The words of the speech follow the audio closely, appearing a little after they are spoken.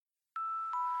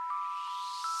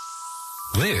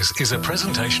This is a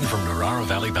presentation from Narara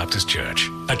Valley Baptist Church,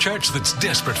 a church that's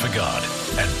desperate for God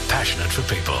and passionate for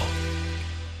people.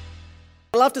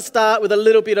 I'd love to start with a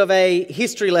little bit of a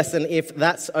history lesson, if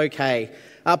that's okay.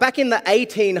 Back in the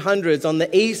 1800s on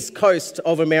the east coast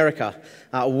of America,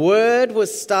 word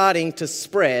was starting to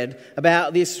spread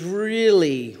about this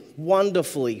really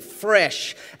wonderfully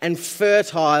fresh and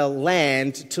fertile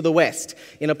land to the west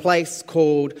in a place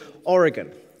called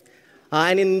Oregon.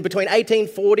 And in between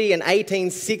 1840 and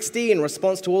 1860, in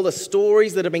response to all the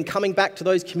stories that have been coming back to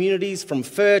those communities from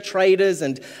fur traders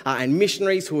and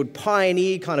missionaries who would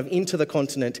pioneer kind of into the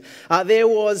continent, there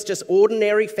was just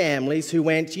ordinary families who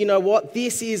went, you know what,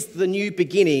 this is the new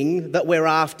beginning that we're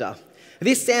after.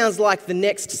 This sounds like the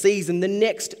next season, the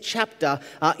next chapter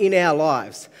in our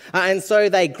lives. And so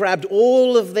they grabbed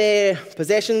all of their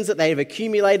possessions that they've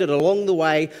accumulated along the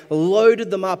way, loaded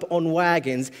them up on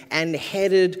wagons, and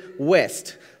headed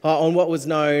west on what was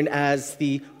known as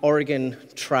the Oregon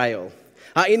Trail.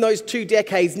 In those 2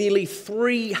 decades, nearly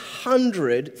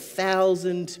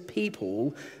 300,000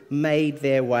 people made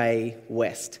their way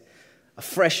west. A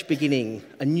fresh beginning,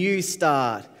 a new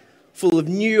start, full of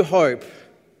new hope,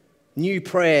 new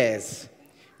prayers,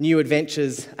 new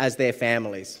adventures as their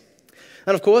families.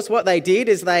 And of course, what they did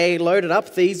is they loaded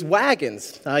up these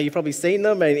wagons. You've probably seen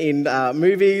them in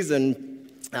movies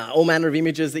and all manner of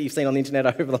images that you've seen on the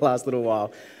internet over the last little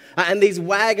while. And these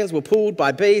wagons were pulled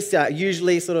by beasts,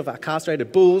 usually sort of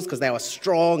castrated bulls, because they were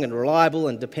strong and reliable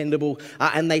and dependable,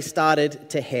 and they started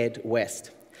to head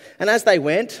west. And as they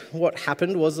went, what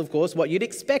happened was, of course, what you'd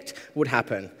expect would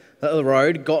happen. The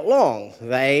road got long,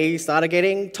 they started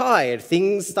getting tired,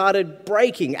 things started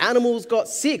breaking, animals got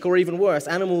sick, or even worse,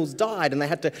 animals died, and they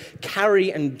had to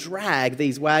carry and drag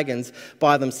these wagons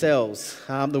by themselves.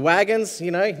 The wagons,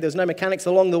 there's no mechanics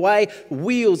along the way,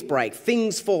 wheels break,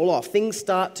 things fall off, things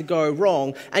start to go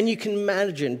wrong, and you can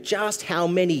imagine just how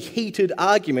many heated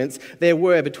arguments there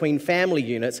were between family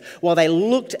units while they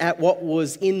looked at what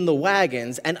was in the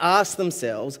wagons and asked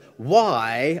themselves,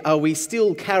 why are we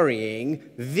still carrying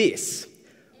this?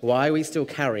 Why are we still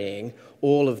carrying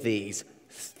all of these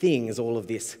things, all of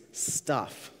this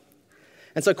stuff?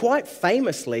 And so quite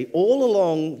famously, all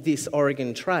along this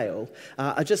Oregon Trail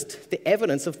are just the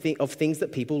evidence of things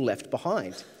that people left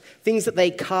behind, things that they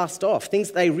cast off, things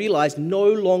that they realized no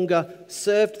longer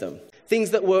served them,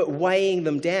 things that were weighing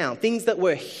them down, things that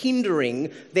were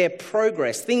hindering their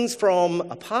progress, things from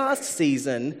a past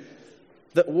season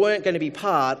that weren't going to be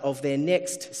part of their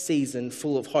next season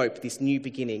full of hope, this new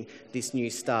beginning, this new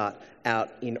start out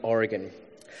in Oregon.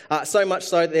 So much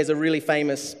so that there's a really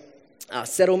famous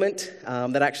settlement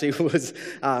that actually was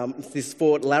this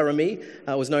Fort Laramie,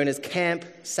 was known as Camp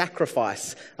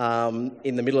Sacrifice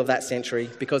in the middle of that century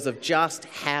because of just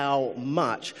how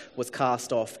much was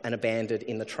cast off and abandoned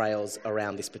in the trails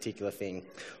around this particular thing.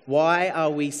 Why are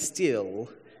we still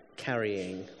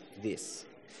carrying this?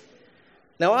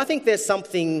 Now, I think there's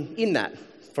something in that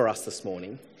for us this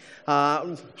morning.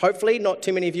 Hopefully, not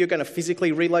too many of you are going to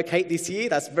physically relocate this year.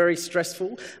 That's very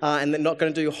stressful, and they're not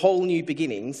going to do whole new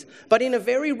beginnings. But in a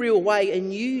very real way, a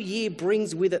new year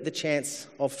brings with it the chance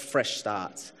of fresh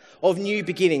starts, of new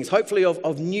beginnings, hopefully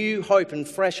of new hope and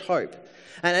fresh hope.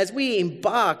 And as we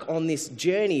embark on this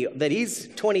journey that is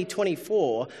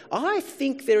 2024, I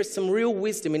think there is some real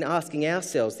wisdom in asking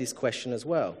ourselves this question as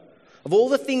well. Of all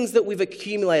the things that we've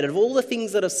accumulated, of all the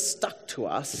things that are stuck to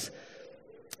us,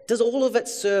 does all of it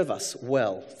serve us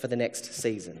well for the next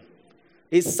season?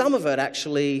 Is some of it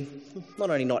actually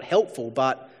not only not helpful,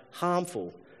 but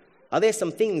harmful? Are there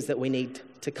some things that we need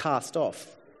to cast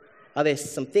off? Are there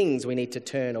some things we need to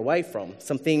turn away from?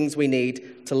 Some things we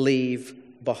need to leave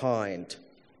behind?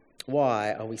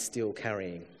 Why are we still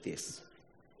carrying this?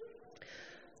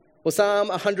 Well, Psalm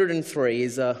 103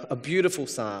 is a beautiful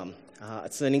psalm.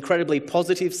 It's an incredibly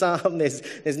positive psalm.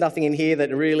 There's nothing in here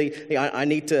that really I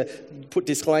need to put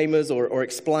disclaimers or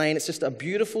explain. It's just a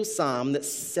beautiful psalm that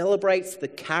celebrates the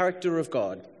character of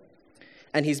God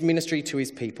and his ministry to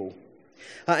his people.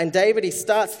 And David, he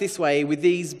starts this way with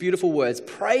these beautiful words: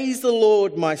 "Praise the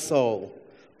Lord, my soul.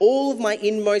 All of my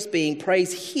inmost being,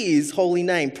 praise his holy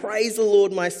name. Praise the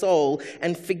Lord, my soul,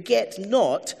 and forget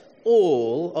not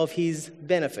all of his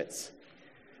benefits."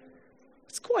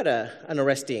 It's quite an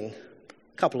arresting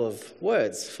couple of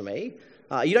words for me.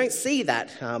 You don't see that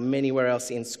anywhere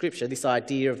else in Scripture, this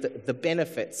idea of the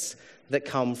benefits that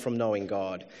come from knowing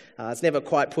God. It's never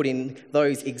quite put in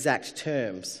those exact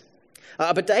terms.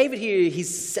 But David here, he's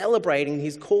celebrating,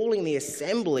 he's calling the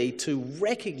assembly to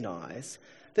recognize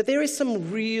that there is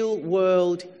some real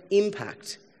world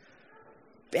impact,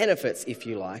 benefits, if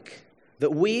you like,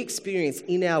 that we experience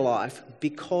in our life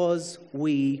because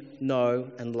we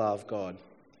know and love God.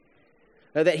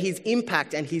 Now, that his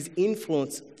impact and his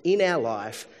influence in our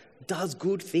life does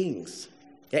good things.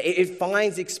 It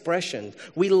finds expression.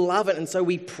 We love it, and so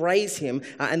we praise him.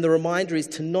 And the reminder is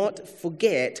to not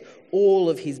forget all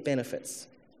of his benefits.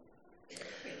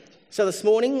 So this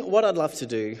morning, what I'd love to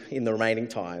do in the remaining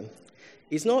time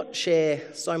is not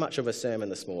share so much of a sermon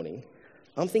this morning.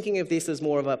 I'm thinking of this as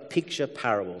more of a picture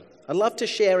parable. I'd love to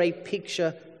share a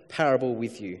picture parable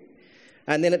with you.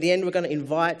 And then at the end, we're going to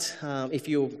invite, if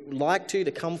you'd like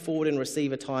to come forward and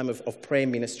receive a time of prayer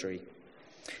ministry.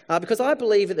 Because I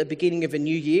believe at the beginning of a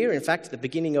new year, in fact, at the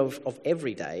beginning of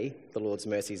every day, the Lord's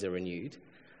mercies are renewed.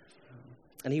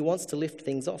 And he wants to lift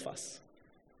things off us.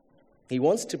 He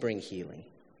wants to bring healing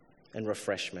and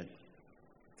refreshment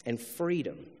and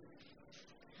freedom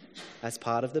as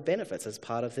part of the benefits, as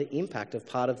part of the impact, of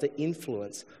part of the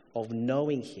influence of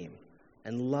knowing him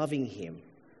and loving him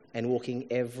and walking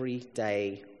every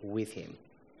day with him.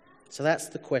 So that's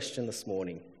the question this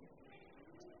morning.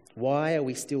 Why are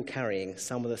we still carrying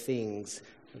some of the things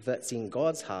that's in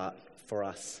God's heart for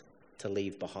us to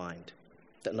leave behind,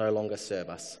 that no longer serve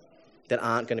us, that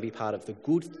aren't going to be part of the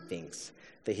good things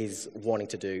that he's wanting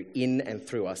to do in and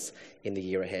through us in the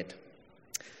year ahead?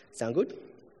 Sound good?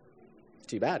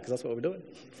 Too bad, because that's what we're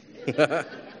doing.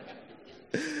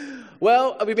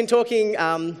 Well, we've been talking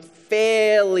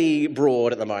fairly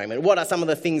broad at the moment. What are some of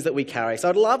the things that we carry? So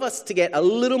I'd love us to get a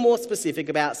little more specific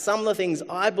about some of the things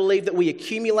I believe that we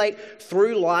accumulate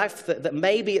through life that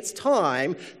maybe it's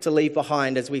time to leave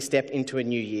behind as we step into a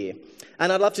new year.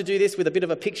 And I'd love to do this with a bit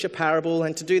of a picture parable.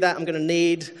 And to do that, I'm going to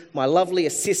need my lovely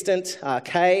assistant,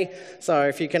 Kay. So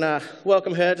if you can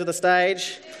welcome her to the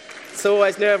stage. It's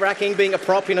always nerve-wracking being a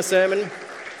prop in a sermon.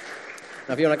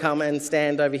 Now, if you want to come and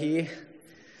stand over here.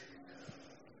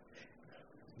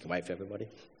 Can wait for everybody.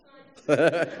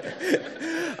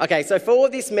 Okay, so for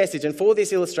this message and for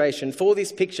this illustration, for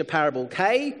this picture parable,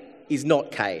 Kay is not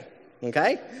Kay,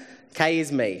 okay? Kay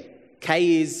is me.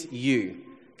 Kay is you.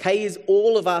 Kay is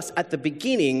all of us at the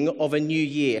beginning of a new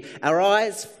year. Our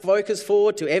eyes focus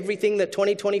forward to everything that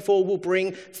 2024 will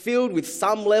bring, filled with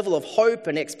some level of hope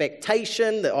and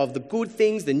expectation of the good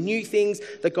things, the new things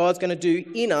that God's going to do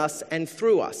in us and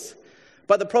through us.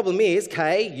 But the problem is,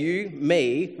 Kay, you,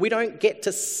 me, we don't get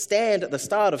to stand at the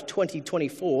start of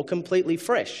 2024 completely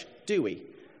fresh, do we?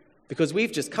 Because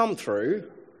we've just come through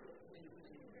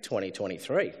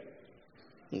 2023,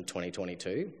 and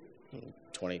 2022, and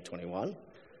 2021.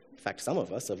 In fact, some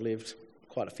of us have lived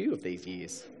quite a few of these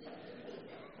years.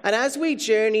 And as we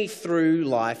journey through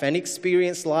life and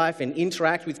experience life and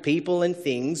interact with people and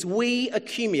things, we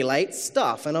accumulate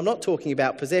stuff. And I'm not talking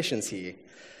about possessions here.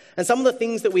 And some of the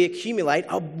things that we accumulate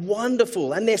are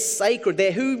wonderful and they're sacred.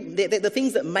 They're the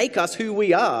things that make us who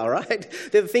we are, right?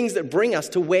 They're the things that bring us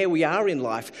to where we are in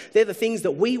life. They're the things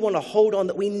that we want to hold on,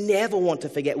 that we never want to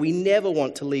forget, we never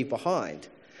want to leave behind.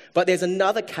 But there's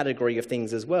another category of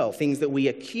things as well, things that we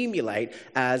accumulate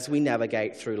as we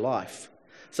navigate through life.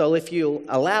 So if you'll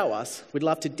allow us, we'd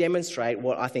love to demonstrate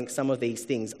what I think some of these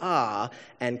things are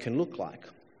and can look like.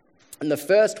 And the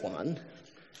first one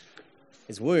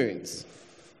is wounds.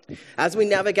 As we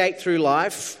navigate through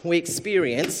life, we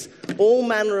experience all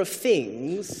manner of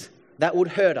things that would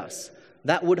hurt us,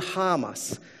 that would harm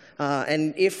us.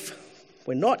 And if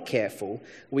we're not careful,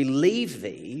 we leave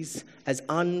these as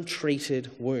untreated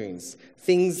wounds,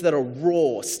 things that are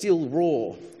raw, still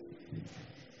raw.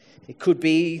 It could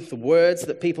be the words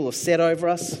that people have said over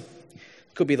us.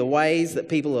 It could be the ways that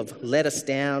people have let us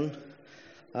down.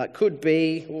 It could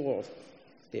be,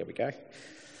 there we go.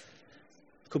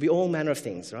 Could be all manner of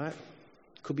things, right?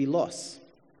 Could be loss,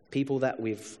 people that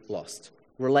we've lost,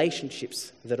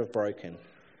 relationships that have broken.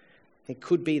 It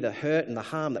could be the hurt and the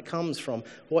harm that comes from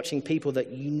watching people that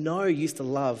you know used to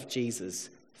love Jesus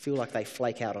feel like they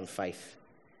flake out on faith.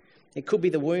 It could be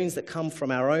the wounds that come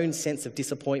from our own sense of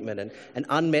disappointment and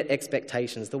unmet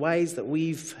expectations, the ways that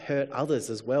we've hurt others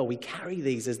as well. We carry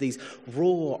these as these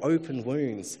raw, open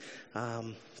wounds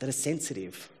that are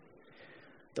sensitive,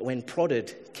 that when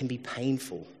prodded can be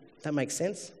painful. That makes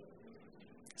sense?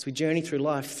 As we journey through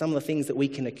life, some of the things that we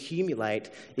can accumulate,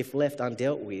 if left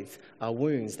undealt with, are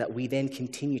wounds that we then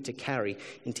continue to carry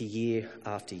into year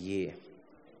after year.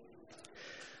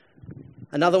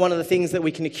 Another one of the things that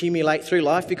we can accumulate through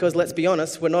life, because let's be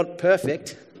honest, we're not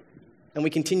perfect and we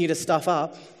continue to stuff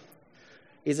up,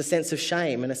 is a sense of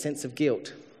shame and a sense of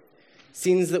guilt.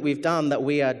 Sins that we've done that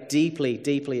we are deeply,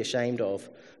 deeply ashamed of.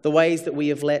 The ways that we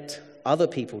have let other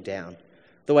people down.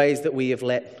 The ways that we have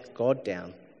let God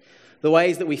down. The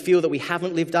ways that we feel that we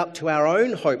haven't lived up to our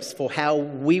own hopes for how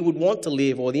we would want to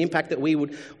live or the impact that we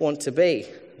would want to be.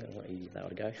 I'll let you give that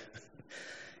one a go.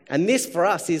 And this for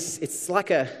us it's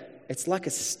like a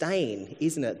stain,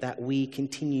 isn't it, that we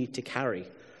continue to carry.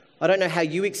 I don't know how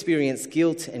you experience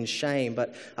guilt and shame,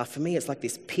 but for me it's like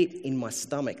this pit in my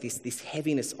stomach, this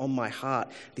heaviness on my heart,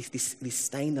 this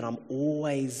stain that I'm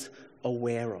always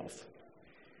aware of.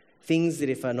 Things that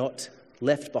if are not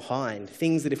left behind,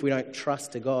 things that if we don't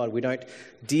trust to God, we don't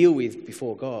deal with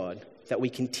before God, that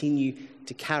we continue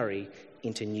to carry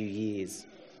into new years.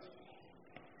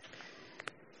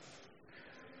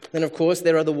 Then, of course,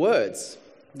 there are the words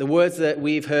that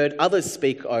we've heard others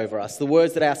speak over us, the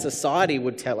words that our society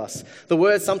would tell us, the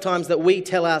words sometimes that we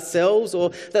tell ourselves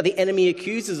or that the enemy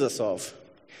accuses us of.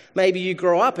 Maybe you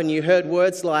grow up and you heard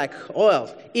words like,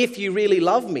 "Oh, if you really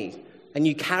love me," and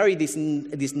you carry this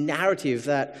narrative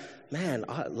that, man,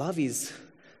 love is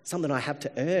something I have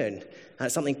to earn, and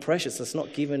it's something precious that's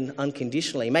not given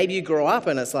unconditionally. Maybe you grow up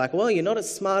and it's like, well, you're not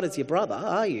as smart as your brother,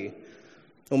 are you?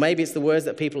 Or maybe it's the words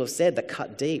that people have said that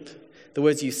cut deep, the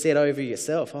words you said over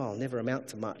yourself, "Oh, I'll never amount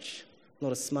to much,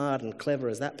 not as smart and clever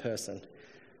as that person."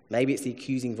 Maybe it's the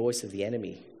accusing voice of the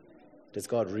enemy. Does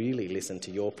God really listen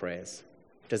to your prayers?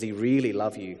 Does he really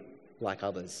love you like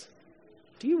others?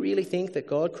 Do you really think that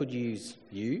God could use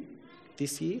you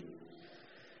this year?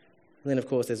 And then, of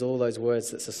course, there's all those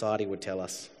words that society would tell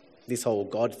us. This whole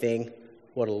God thing,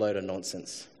 what a load of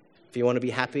nonsense. If you want to be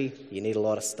happy, you need a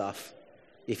lot of stuff.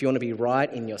 If you want to be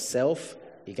right in yourself,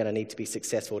 you're going to need to be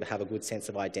successful to have a good sense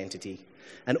of identity.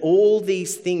 And all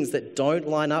these things that don't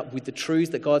line up with the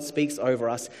truths that God speaks over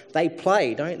us, they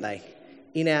play, don't they,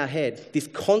 in our head. This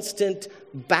constant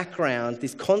background,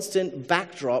 this constant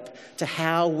backdrop to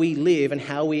how we live and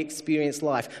how we experience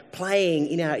life, playing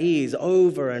in our ears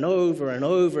over and over and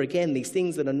over again, these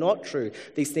things that are not true,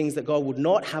 these things that God would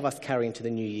not have us carry into the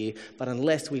new year, but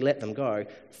unless we let them go,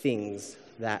 things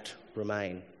that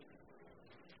remain.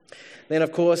 Then,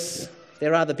 of course,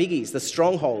 there are the biggies, the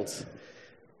strongholds,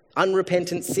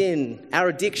 unrepentant sin, our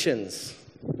addictions,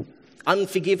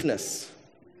 unforgiveness.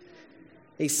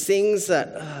 These things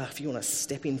that, if you want to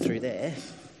step in through there,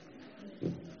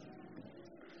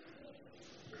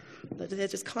 they're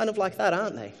just kind of like that,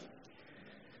 aren't they?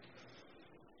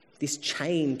 This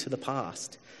chain to the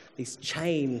past, this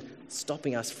chain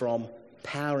stopping us from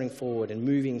powering forward and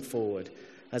moving forward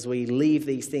as we leave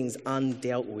these things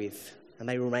undealt with. And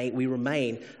we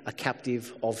remain a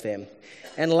captive of them.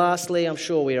 And lastly, I'm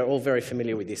sure we are all very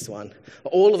familiar with this one.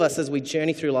 All of us, as we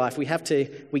journey through life, we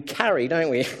carry,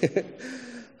 don't we?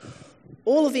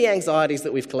 all of the anxieties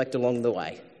that we've collected along the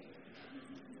way.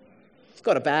 I've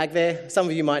got a bag there. Some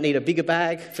of you might need a bigger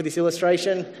bag for this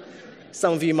illustration.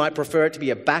 Some of you might prefer it to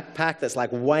be a backpack that's like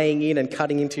weighing in and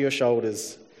cutting into your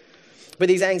shoulders. But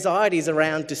these anxieties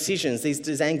around decisions,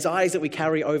 these anxieties that we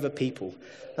carry over people,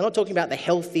 I'm not talking about the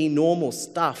healthy, normal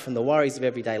stuff and the worries of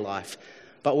everyday life,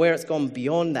 but where it's gone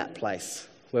beyond that place,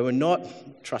 where we're not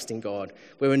trusting God,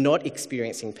 where we're not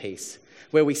experiencing peace,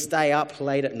 where we stay up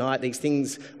late at night, these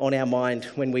things on our mind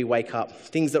when we wake up,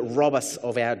 things that rob us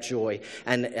of our joy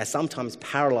and sometimes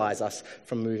paralyze us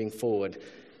from moving forward,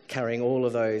 carrying all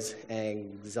of those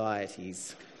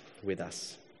anxieties with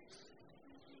us.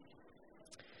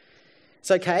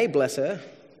 So Kay, bless her,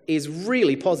 is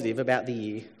really positive about the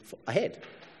year ahead,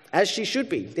 as she should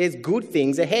be. There's good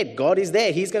things ahead. God is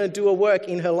there. He's going to do a work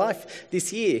in her life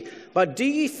this year. But do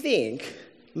you think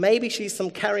maybe she's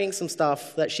carrying some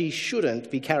stuff that she shouldn't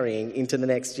be carrying into the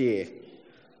next year?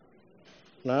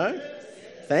 No?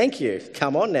 Thank you.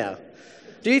 Come on now.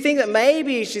 Do you think that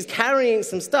maybe she's carrying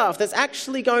some stuff that's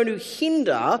actually going to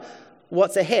hinder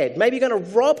what's ahead? Maybe going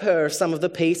to rob her of some of the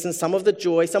peace and some of the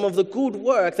joy, some of the good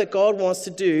work that God wants to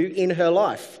do in her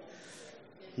life?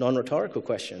 Non-rhetorical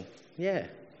question. Yeah,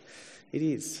 it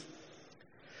is.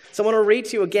 So I want to read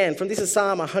to you again from, this is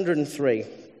Psalm 103. I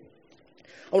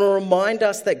want to remind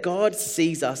us that God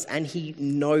sees us and he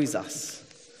knows us.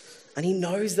 And he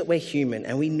knows that we're human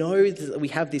and we know that we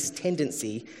have this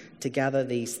tendency to gather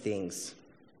these things.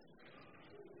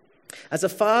 As a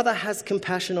father has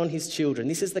compassion on his children,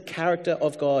 this is the character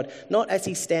of God, not as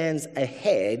he stands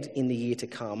ahead in the year to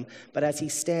come, but as he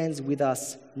stands with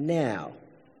us now,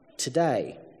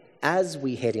 today, as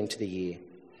we head into the year.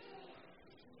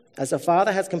 As a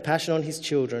father has compassion on his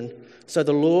children, so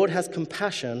the Lord has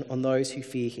compassion on those who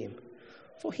fear him,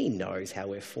 for he knows how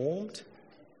we're formed.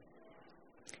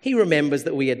 He remembers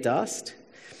that we are dust.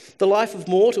 The life of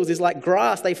mortals is like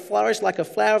grass. They flourish like a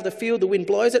flower of the field. The wind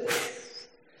blows it,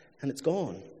 and it's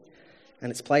gone,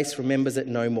 and its place remembers it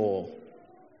no more.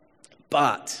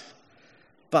 But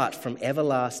from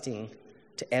everlasting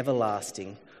to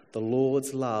everlasting, The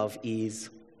Lord's love is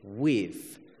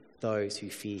with those who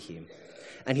fear him,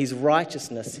 and his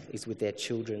righteousness is with their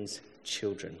children's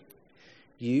children.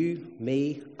 You,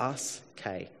 me, us,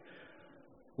 Kay.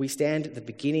 We stand at the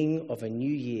beginning of a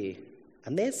new year,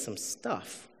 and there's some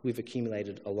stuff we've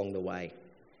accumulated along the way.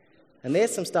 And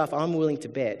there's some stuff I'm willing to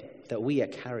bet that we are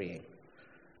carrying.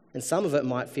 And some of it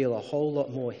might feel a whole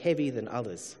lot more heavy than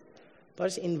others. But I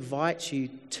just invite you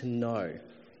to know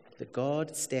that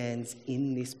God stands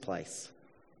in this place,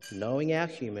 knowing our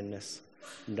humanness,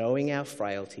 knowing our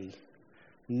frailty,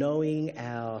 knowing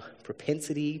our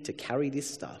propensity to carry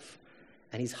this stuff,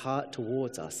 and his heart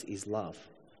towards us is love.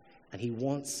 And he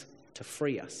wants to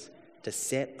free us, to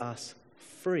set us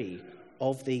free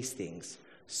of these things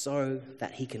so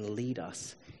that he can lead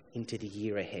us into the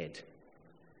year ahead.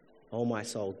 Oh, my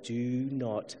soul, do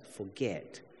not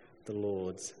forget the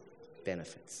Lord's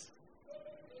benefits.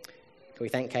 Can we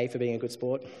thank Kay for being a good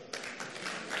sport?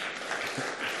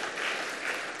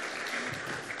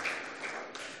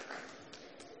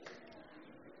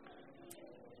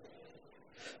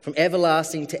 From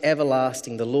everlasting to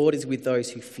everlasting, the Lord is with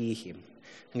those who fear him,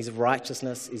 and his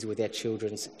righteousness is with their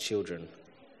children's children.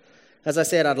 As I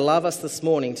said, I'd love us this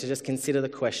morning to just consider the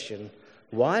question,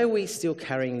 why are we still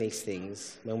carrying these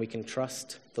things when we can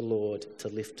trust the Lord to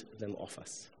lift them off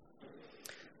us?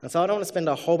 And so I don't want to spend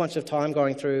a whole bunch of time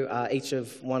going through each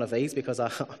of one of these, because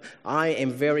I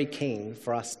am very keen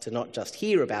for us to not just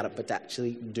hear about it, but to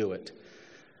actually do it.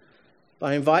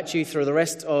 I invite you through the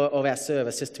rest of our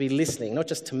service just to be listening, not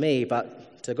just to me,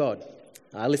 but to God,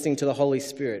 listening to the Holy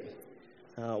Spirit.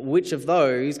 Which of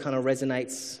those kind of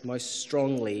resonates most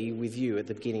strongly with you at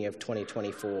the beginning of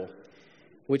 2024?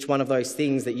 Which one of those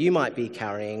things that you might be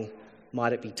carrying,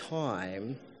 might it be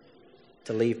time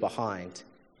to leave behind,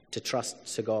 to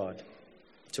trust to God,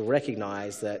 to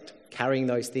recognize that carrying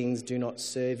those things do not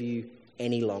serve you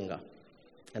any longer,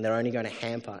 and they're only going to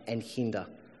hamper and hinder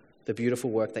the beautiful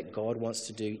work that God wants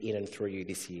to do in and through you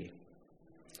this year.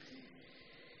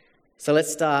 So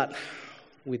let's start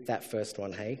with that first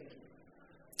one, hey?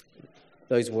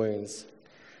 Those wounds.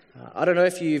 I don't know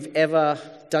if you've ever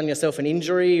done yourself an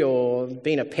injury or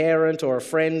been a parent or a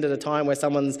friend at a time where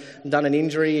someone's done an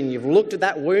injury and you've looked at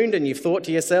that wound and you've thought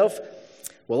to yourself,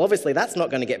 well, obviously that's not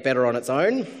going to get better on its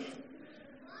own.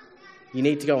 You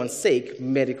need to go and seek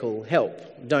medical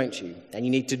help, don't you? And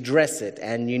you need to dress it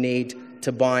and you need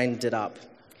to bind it up.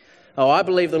 Oh, I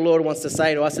believe the Lord wants to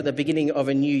say to us at the beginning of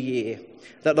a new year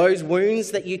that those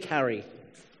wounds that you carry,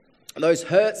 those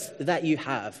hurts that you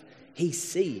have, he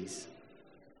sees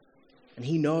and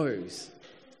he knows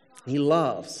and he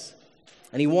loves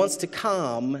and he wants to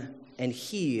come and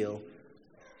heal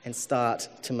and start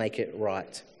to make it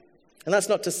right. And that's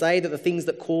not to say that the things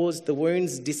that caused the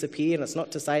wounds disappear, and it's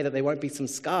not to say that there won't be some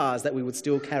scars that we would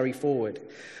still carry forward.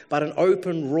 But an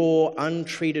open, raw,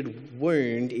 untreated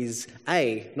wound is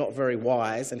A, not very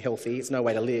wise and healthy, it's no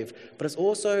way to live, but it's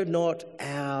also not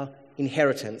our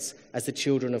inheritance as the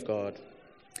children of God.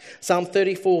 Psalm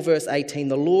 34 verse 18,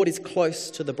 the Lord is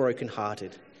close to the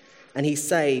brokenhearted, and he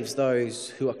saves those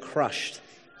who are crushed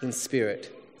in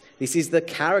spirit. This is the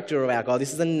character of our God.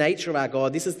 This is the nature of our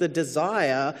God. This is the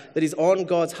desire that is on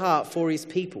God's heart for his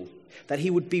people, that he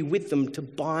would be with them to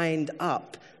bind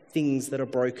up things that are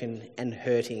broken and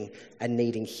hurting and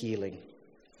needing healing.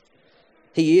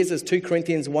 He is, as 2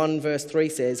 Corinthians 1 verse 3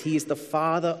 says, he is the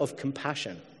Father of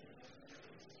compassion,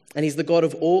 and he's the God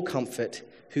of all comfort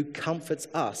who comforts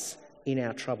us in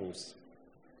our troubles.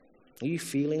 Are you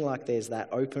feeling like there's that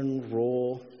open,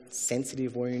 raw,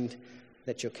 sensitive wound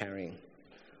that you're carrying?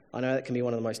 I know that can be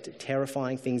one of the most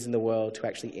terrifying things in the world to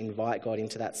actually invite God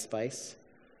into that space,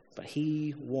 but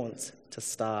he wants to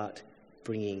start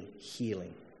bringing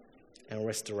healing and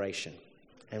restoration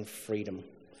and freedom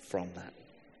from that.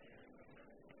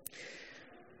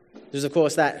 There's, of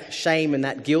course, that shame and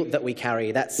that guilt that we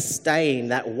carry, that stain,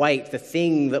 that weight, the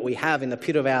thing that we have in the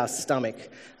pit of our stomach.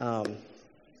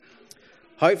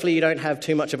 Hopefully you don't have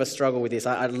too much of a struggle with this.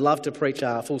 I'd love to preach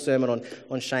a full sermon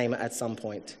on shame at some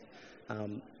point.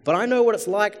 But I know what it's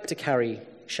like to carry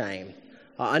shame.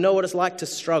 I know what it's like to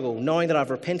struggle, knowing that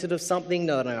I've repented of something,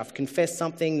 knowing that I've confessed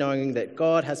something, knowing that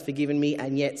God has forgiven me,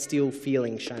 and yet still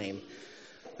feeling shame.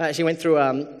 I actually went through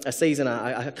a season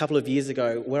a couple of years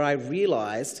ago where I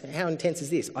realised, how intense is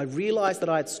this? I realised that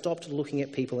I had stopped looking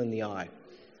at people in the eye,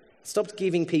 stopped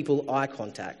giving people eye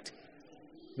contact,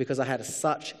 because I had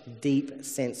such deep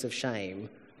sense of shame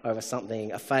over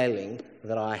something, a failing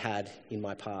that I had in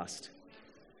my past.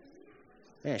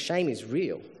 Man, shame is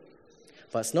real,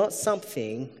 but it's not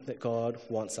something that God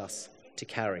wants us to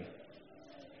carry.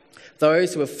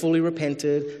 Those who have fully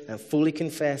repented and fully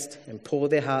confessed and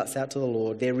poured their hearts out to the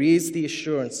Lord, there is the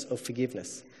assurance of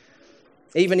forgiveness.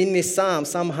 Even in this Psalm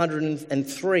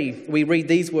 103, we read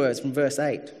these words from verse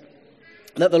 8,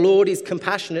 that the Lord is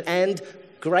compassionate and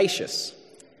gracious.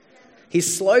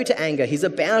 He's slow to anger, he's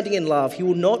abounding in love, he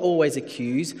will not always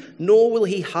accuse, nor will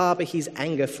he harbour his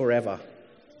anger forever.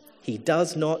 He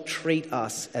does not treat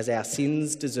us as our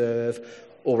sins deserve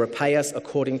or repay us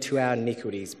according to our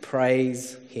iniquities.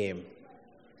 Praise him.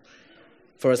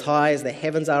 For as high as the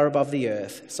heavens are above the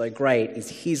earth, so great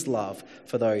is his love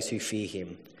for those who fear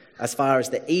him. As far as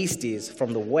the east is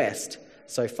from the west,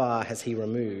 so far has he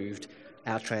removed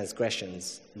our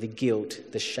transgressions, the guilt,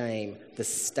 the shame, the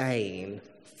stain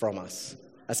from us.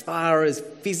 As far as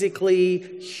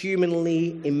physically,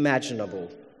 humanly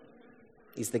imaginable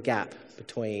is the gap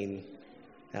between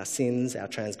our sins, our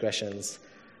transgressions,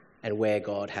 and where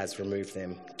God has removed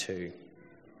them to.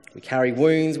 We carry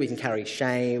wounds, we can carry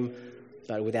shame,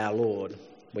 but with our Lord,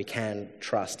 we can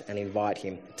trust and invite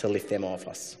him to lift them off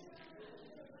us.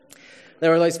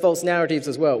 There are those false narratives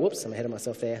as well. Whoops, I'm ahead of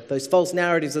myself there. Those false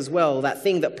narratives as well, that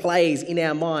thing that plays in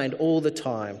our mind all the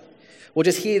time. Well,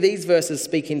 just hear these verses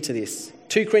speak into this.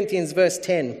 2 Corinthians verse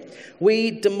 10.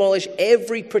 We demolish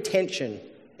every pretension,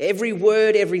 every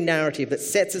word, every narrative that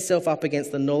sets itself up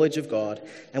against the knowledge of God,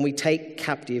 and we take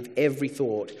captive every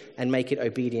thought and make it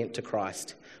obedient to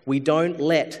Christ. We don't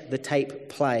let the tape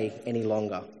play any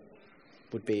longer,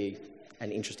 would be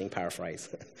an interesting paraphrase.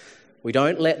 We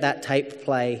don't let that tape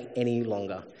play any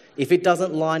longer. If it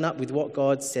doesn't line up with what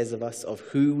God says of us, of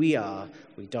who we are,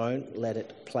 we don't let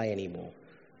it play anymore,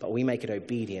 but we make it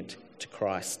obedient to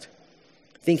Christ.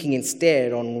 Thinking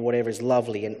instead on whatever is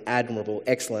lovely and admirable,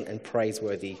 excellent and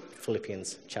praiseworthy,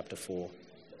 Philippians chapter 4.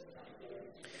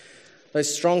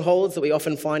 Those strongholds that we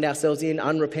often find ourselves in,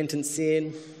 unrepentant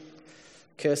sin,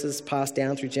 curses passed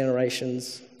down through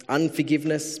generations,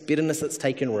 unforgiveness, bitterness that's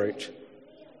taken root.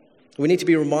 We need to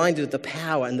be reminded of the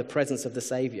power and the presence of the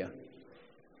Saviour.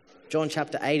 John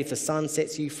chapter 8, if the Son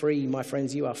sets you free, my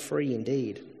friends, you are free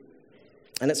indeed.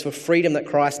 And it's for freedom that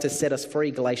Christ has set us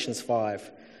free, Galatians 5.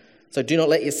 So do not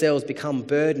let yourselves become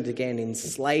burdened again,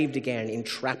 enslaved again,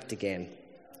 entrapped again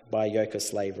by a yoke of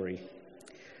slavery.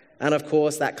 And of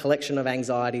course, that collection of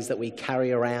anxieties that we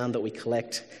carry around, that we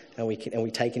collect and we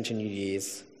take into New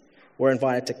Year's. We're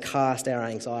invited to cast our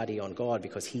anxiety on God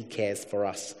because he cares for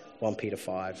us. 1 Peter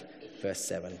 5, verse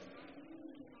 7.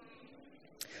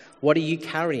 What are you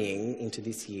carrying into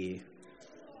this year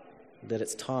that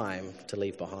it's time to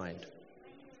leave behind?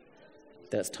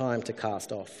 That it's time to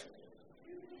cast off?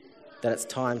 That it's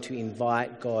time to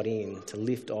invite God in to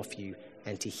lift off you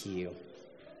and to heal?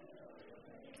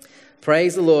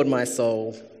 Praise the Lord, my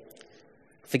soul.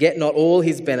 Forget not all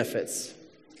his benefits.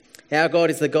 Our God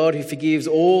is the God who forgives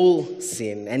all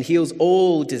sin and heals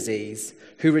all disease,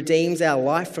 who redeems our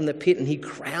life from the pit, and he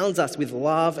crowns us with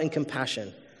love and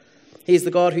compassion. He is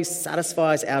the God who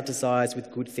satisfies our desires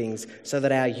with good things so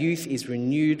that our youth is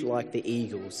renewed like the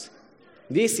eagles.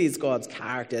 This is God's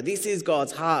character. This is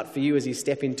God's heart for you as you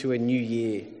step into a new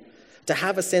year. To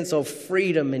have a sense of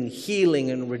freedom and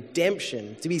healing and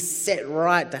redemption, to be set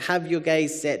right, to have your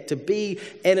gaze set, to be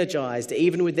energized,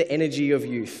 even with the energy of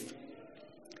youth,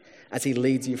 as he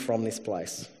leads you from this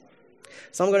place.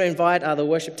 So I'm going to invite the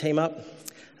worship team up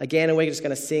again, and we're just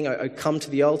going to sing "O Come to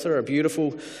the Altar," a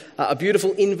beautiful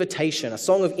invitation, a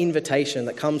song of invitation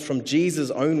that comes from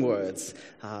Jesus' own words,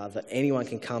 that anyone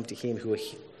can come to him who are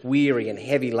weary and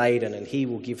heavy laden, and he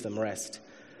will give them rest.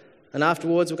 And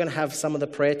afterwards, we're going to have some of the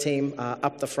prayer team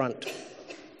up the front,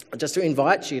 just to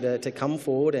invite you to come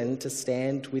forward and to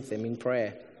stand with them in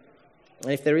prayer.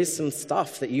 And if there is some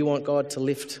stuff that you want God to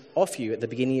lift off you at the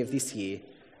beginning of this year,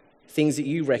 things that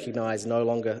you recognise no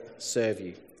longer serve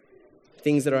you,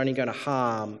 things that are only going to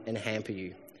harm and hamper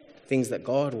you, things that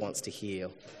God wants to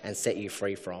heal and set you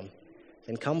free from,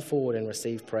 then come forward and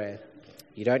receive prayer.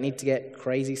 You don't need to get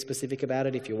crazy specific about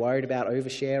it. If you're worried about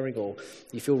oversharing or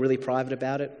you feel really private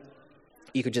about it,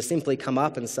 you could just simply come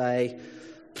up and say,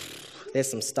 there's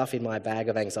some stuff in my bag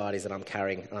of anxieties that I'm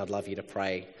carrying, and I'd love you to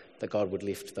pray that God would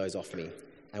lift those off me.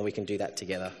 And we can do that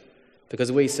together,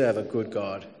 because we serve a good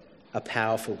God, a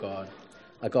powerful God,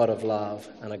 a God of love,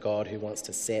 and a God who wants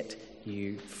to set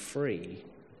you free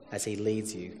as he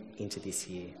leads you into this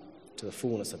year to the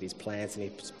fullness of his plans and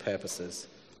his purposes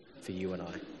for you and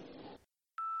I.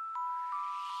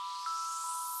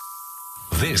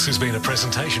 This has been a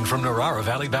presentation from Narara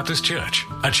Valley Baptist Church,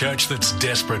 a church that's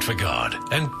desperate for God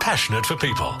and passionate for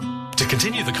people. To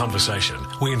continue the conversation,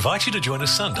 we invite you to join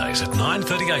us Sundays at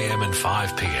 9:30 a.m. and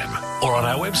 5 p.m. or on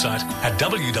our website at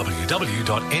www.nvbc.info.